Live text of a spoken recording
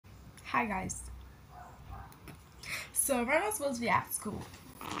Hi guys. So right now I'm supposed to be at school,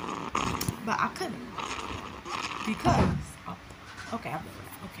 but I couldn't because okay, I'm doing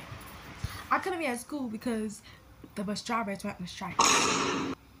that. Okay, I couldn't be at school because the bus drivers went on strike.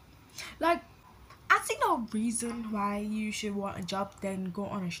 Like, I see no reason why you should want a job then go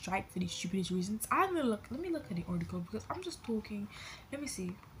on a strike for these stupidest reasons. Let me look at the article because I'm just talking. Let me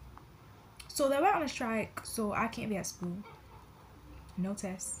see. So they went on a strike, so I can't be at school. No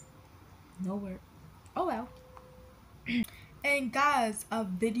tests, no work. Oh well. And guys, a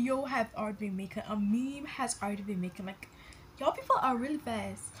video has already been making, a meme has already been making. Like, y'all people are really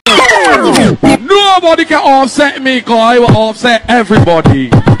fast. Nobody can offset me, cause I will offset everybody.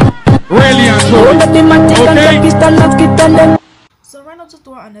 Really and truly. Okay? So right now just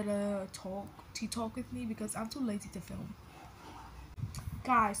doing another talk with me because I'm too lazy to film.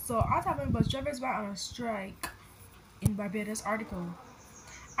 Guys, so I thought bus drivers went on a strike in Barbados article.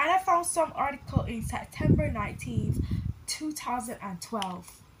 And I found some article in September 19th,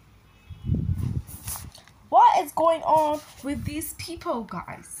 2012. What is going on with these people,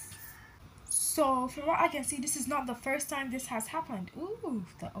 guys? So from what I can see, this is not the first time this has happened. Ooh,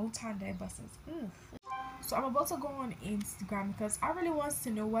 the old time day buses. Ugh. So I'm about to go on Instagram because I really want to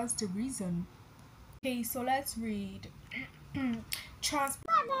know what's the reason. Okay, so let's read. Border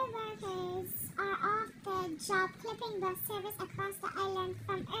workers are off the job clipping bus service across the island.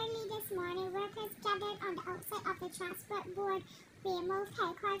 From early this morning, workers gathered on the outside of the Transport Board Weymouth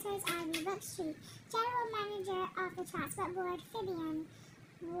headquarters on Brook Street. General Manager of the Transport Board, Fabian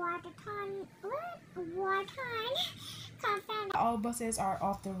Wharton, confirmed All buses are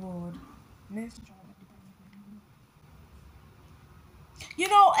off the road. You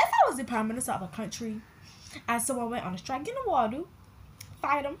know, if I was the prime minister of a country and someone went on a strike, you know what I'll do?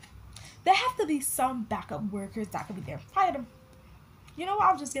 Fire them. There have to be some backup workers that could be there. Fire them. You know what?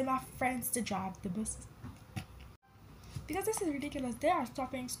 I'll just get my friends to drive the buses. Because this is ridiculous. They are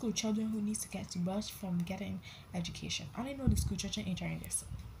stopping school children who needs to get to bus from getting education. I didn't know the school children enjoying this.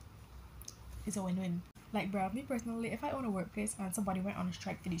 It's a win-win. Like, bro, me personally, if I own a workplace and somebody went on a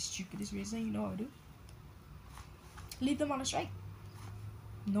strike for the stupidest reason, you know what I do? Leave them on a strike.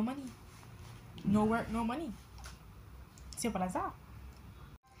 No money. No work, no money. Simple as that.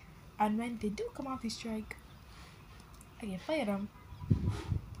 And when they do come off the strike, I can fire them.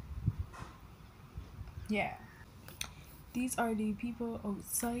 Yeah. These are the people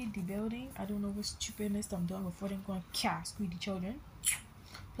outside the building. I don't know what stupidness I'm doing before them going to cast with the children.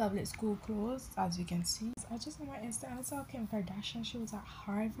 Public school closed, as you can see. I just on my Insta, I saw Kim Kardashian. She was at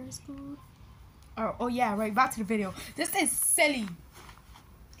Harvard School. Oh yeah, right. Back to the video. This is silly.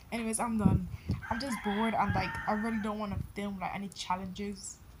 Anyways, I'm done. I'm just bored. I'm like, I really don't want to film like any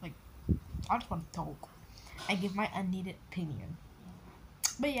challenges. Like, I just want to talk and give my unneeded opinion.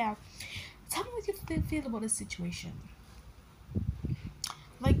 But yeah, tell me what you feel about this situation.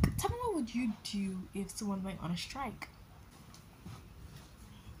 Like, tell me what would you do if someone went on a strike?